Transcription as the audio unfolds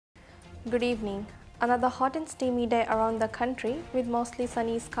Good evening. Another hot and steamy day around the country with mostly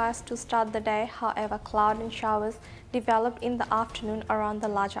sunny skies to start the day. However, cloud and showers developed in the afternoon around the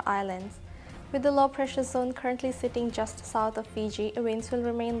larger islands. With the low pressure zone currently sitting just south of Fiji, winds will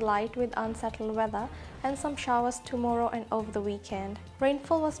remain light with unsettled weather and some showers tomorrow and over the weekend.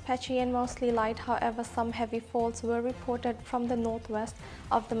 Rainfall was patchy and mostly light, however some heavy falls were reported from the northwest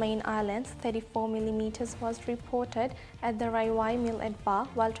of the main islands. 34 millimeters was reported at the Raiwai Mill at Ba,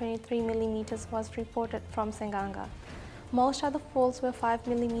 while 23 millimeters was reported from Senganga. Most other falls were 5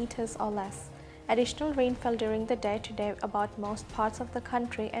 millimeters or less. Additional rain fell during the day today about most parts of the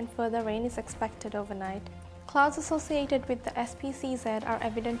country, and further rain is expected overnight. Clouds associated with the SPCZ are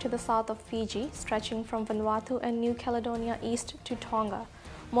evident to the south of Fiji, stretching from Vanuatu and New Caledonia east to Tonga.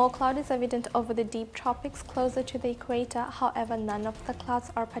 More cloud is evident over the deep tropics closer to the equator, however none of the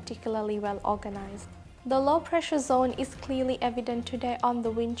clouds are particularly well organized. The low pressure zone is clearly evident today on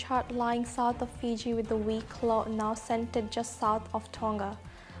the wind chart lying south of Fiji, with the weak low now centered just south of Tonga.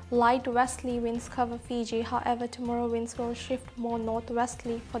 Light westerly winds cover Fiji, however tomorrow winds will shift more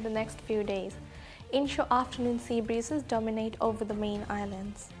northwesterly for the next few days. Inshore afternoon sea breezes dominate over the main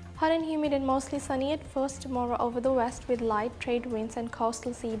islands. Hot and humid and mostly sunny at first tomorrow over the west with light trade winds and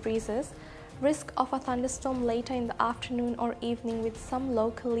coastal sea breezes. Risk of a thunderstorm later in the afternoon or evening with some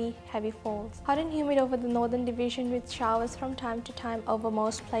locally heavy falls. Hot and humid over the northern division with showers from time to time over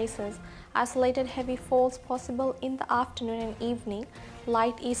most places. Isolated heavy falls possible in the afternoon and evening.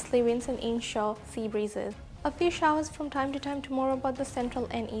 Light easterly winds and inshore sea breezes. A few showers from time to time tomorrow about the central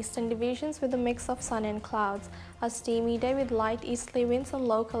and eastern divisions with a mix of sun and clouds. A steamy day with light easterly winds and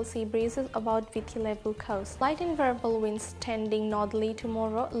local sea breezes about Viti Levu coast. Light and variable winds tending northerly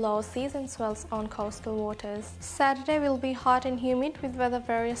tomorrow, low seas and swells on coastal waters. Saturday will be hot and humid with weather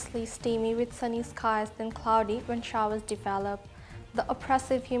variously steamy with sunny skies, then cloudy when showers develop. The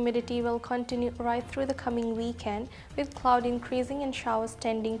oppressive humidity will continue right through the coming weekend, with cloud increasing and showers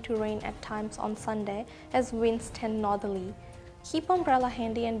tending to rain at times on Sunday as winds tend northerly. Keep umbrella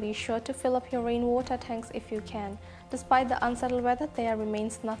handy and be sure to fill up your rainwater tanks if you can. Despite the unsettled weather, there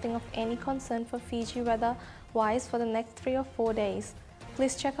remains nothing of any concern for Fiji weather-wise for the next 3 or 4 days.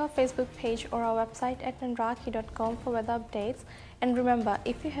 Please check our Facebook page or our website at NaDraki.com for weather updates. And remember,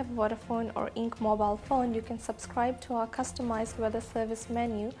 if you have Vodafone or Ink mobile phone, you can subscribe to our customized weather service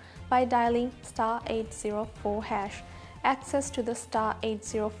menu by dialing *804#. Access to the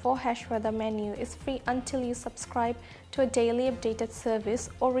 *804# weather menu is free until you subscribe to a daily updated service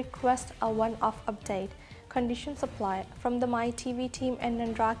or request a one-off update. Conditions apply. From the MyTV team and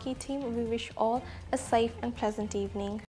NaDraki team, we wish all a safe and pleasant evening.